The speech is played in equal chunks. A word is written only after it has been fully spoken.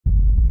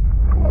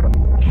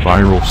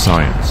Viral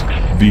Science,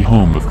 the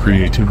home of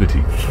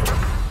creativity.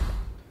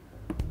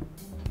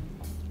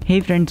 Hey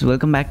friends,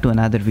 welcome back to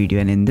another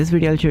video, and in this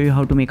video I'll show you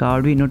how to make an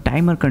Arduino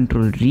timer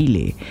control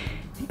relay.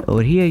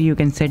 Over here you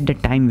can set the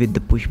time with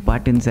the push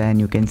buttons and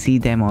you can see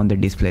them on the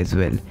display as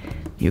well.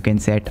 You can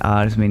set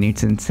hours,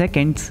 minutes and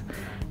seconds,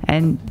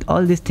 and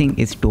all this thing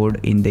is stored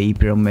in the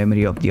EEPROM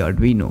memory of the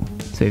Arduino.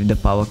 So if the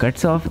power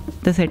cuts off,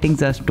 the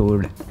settings are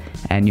stored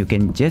and you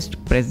can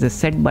just press the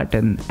set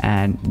button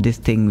and this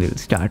thing will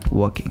start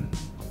working.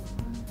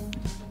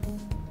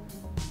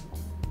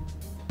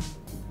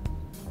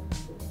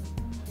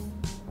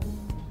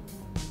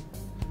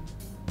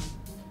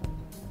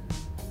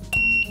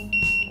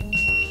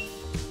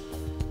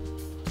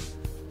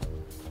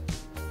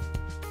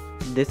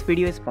 This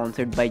video is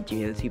sponsored by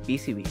JLC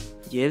PCB.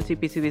 JLC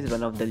PCB is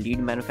one of the lead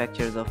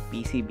manufacturers of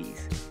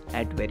PCBs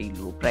at very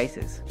low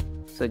prices.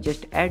 So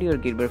just add your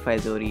Gerber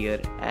files over here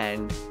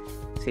and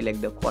select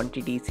the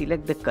quantity,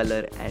 select the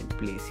color and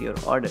place your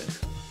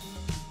orders.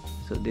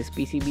 So this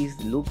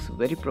PCB looks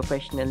very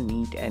professional,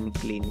 neat and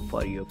clean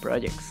for your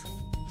projects.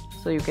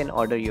 So you can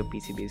order your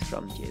PCBs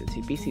from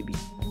JLC PCB.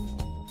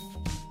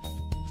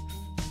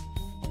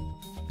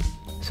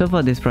 So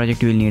for this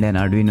project you will need an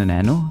Arduino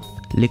Nano,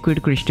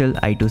 LiquidCrystal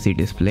I2c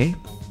Display,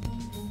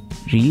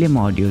 relay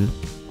module,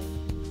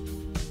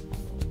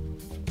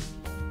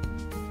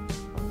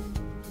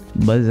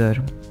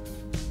 buzzer,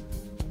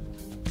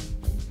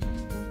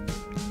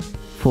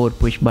 4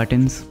 push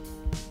buttons,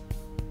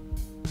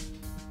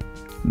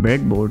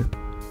 breadboard,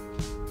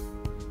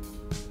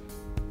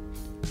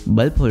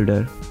 bulb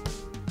holder,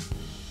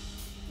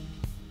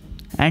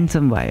 and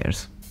some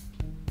wires.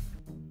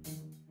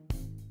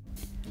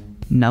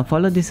 Now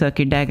follow the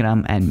circuit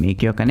diagram and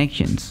make your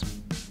connections.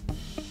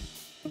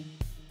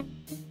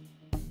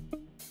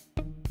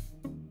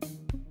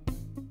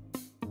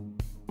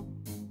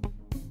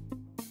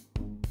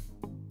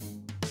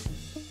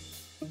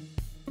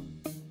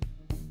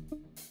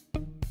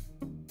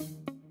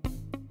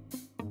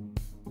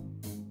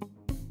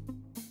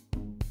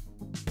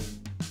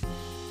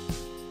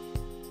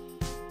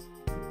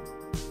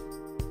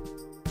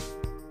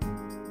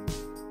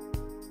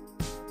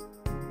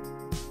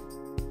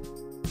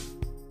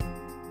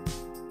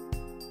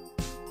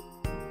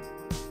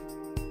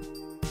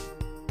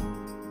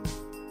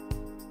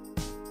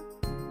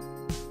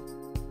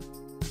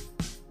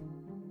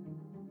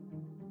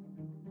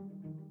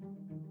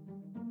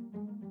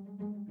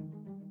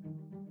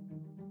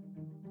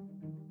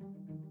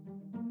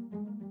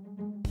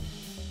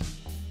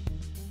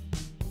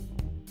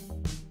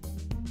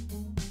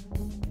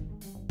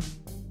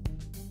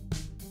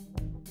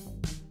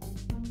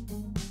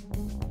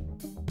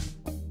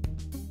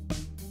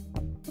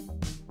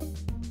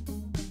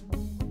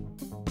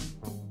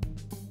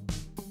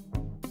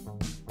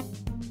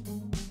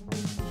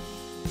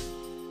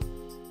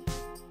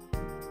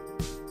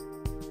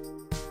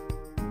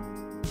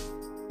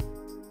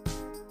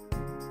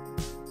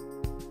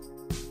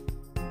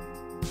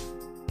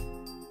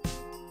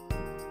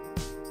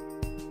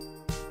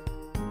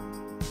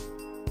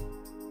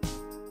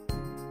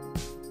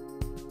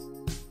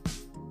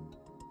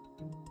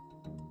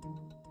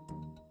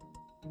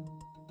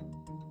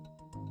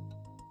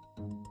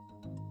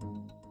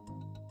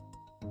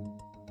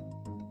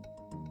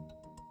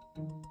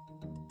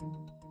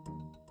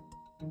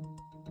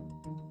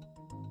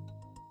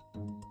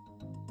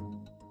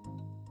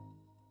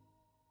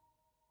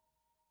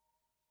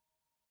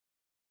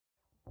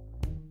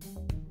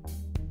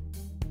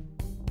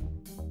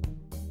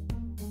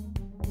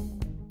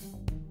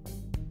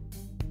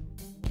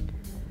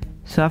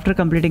 So after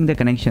completing the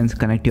connections,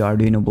 connect your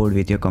Arduino board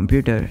with your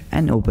computer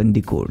and open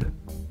the code.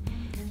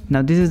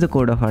 Now this is the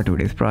code of our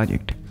today's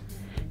project.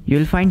 You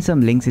will find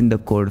some links in the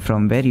code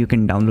from where you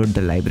can download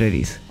the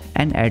libraries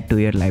and add to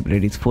your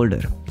libraries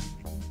folder.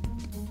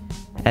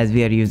 As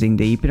we are using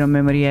the EEPROM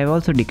memory, I have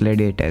also declared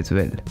it as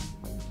well.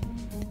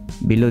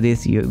 Below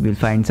this you will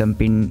find some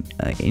pin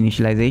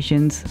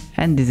initializations,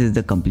 and this is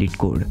the complete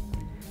code.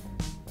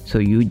 So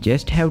you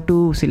just have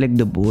to select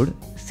the board,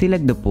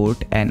 select the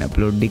port and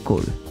upload the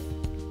code.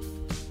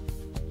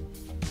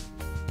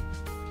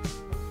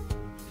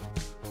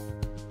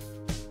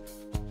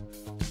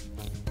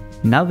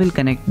 Now we'll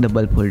connect the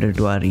bulb holder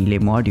to our relay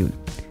module.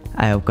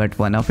 I have cut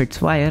one of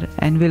its wire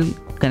and will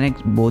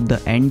connect both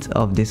the ends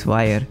of this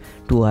wire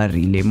to our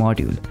relay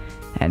module.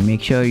 And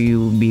make sure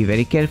you be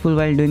very careful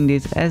while doing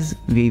this, as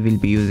we will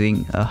be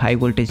using a high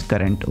voltage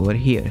current over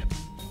here.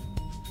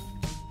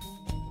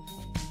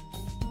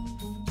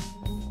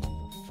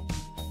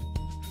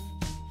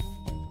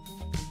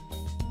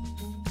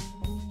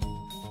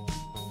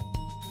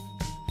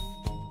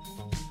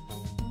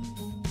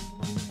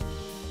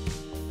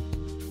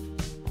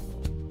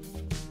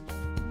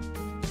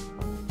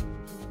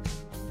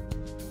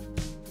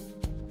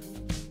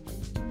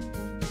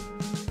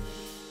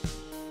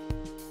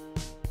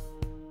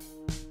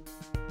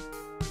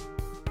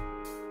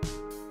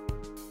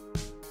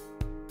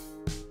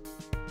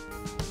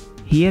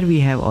 Here we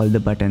have all the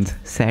buttons: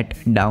 set,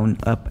 down,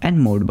 up and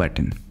mode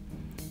button.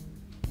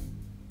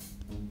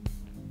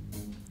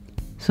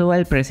 So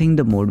while pressing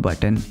the mode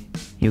button,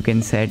 you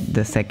can set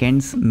the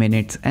seconds,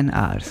 minutes and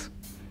hours.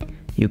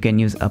 You can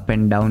use up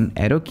and down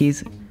arrow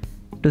keys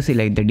to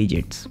select the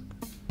digits.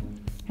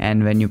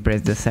 And when you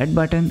press the set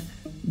button,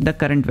 the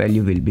current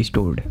value will be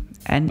stored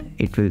and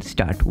it will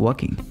start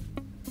working.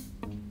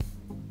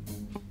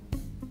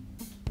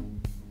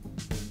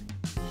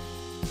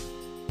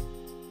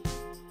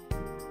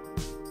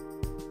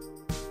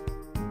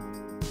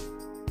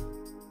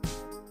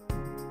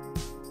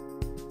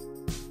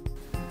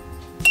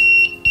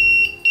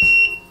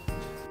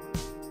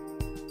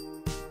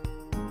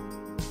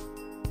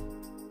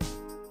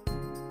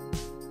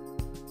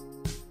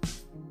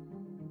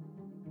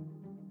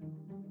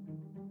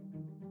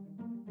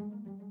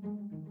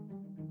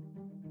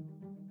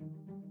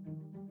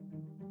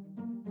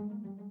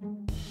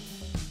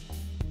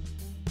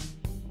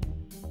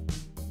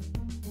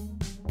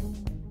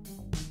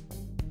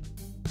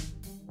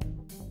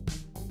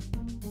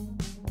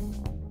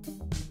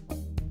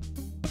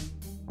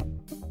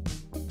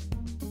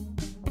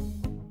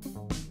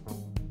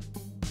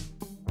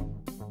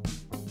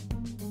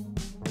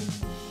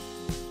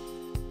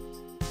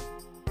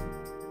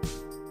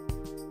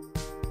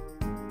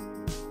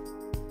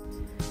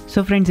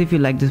 So friends, if you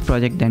like this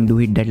project, then do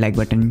hit that like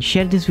button,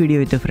 share this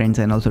video with your friends,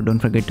 and also don't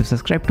forget to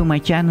subscribe to my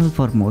channel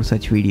for more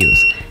such videos.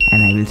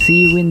 And I will see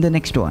you in the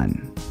next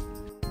one.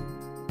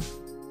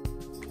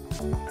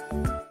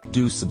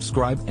 Do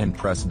subscribe and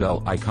press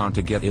bell icon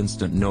to get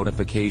instant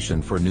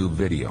notification for new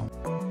video.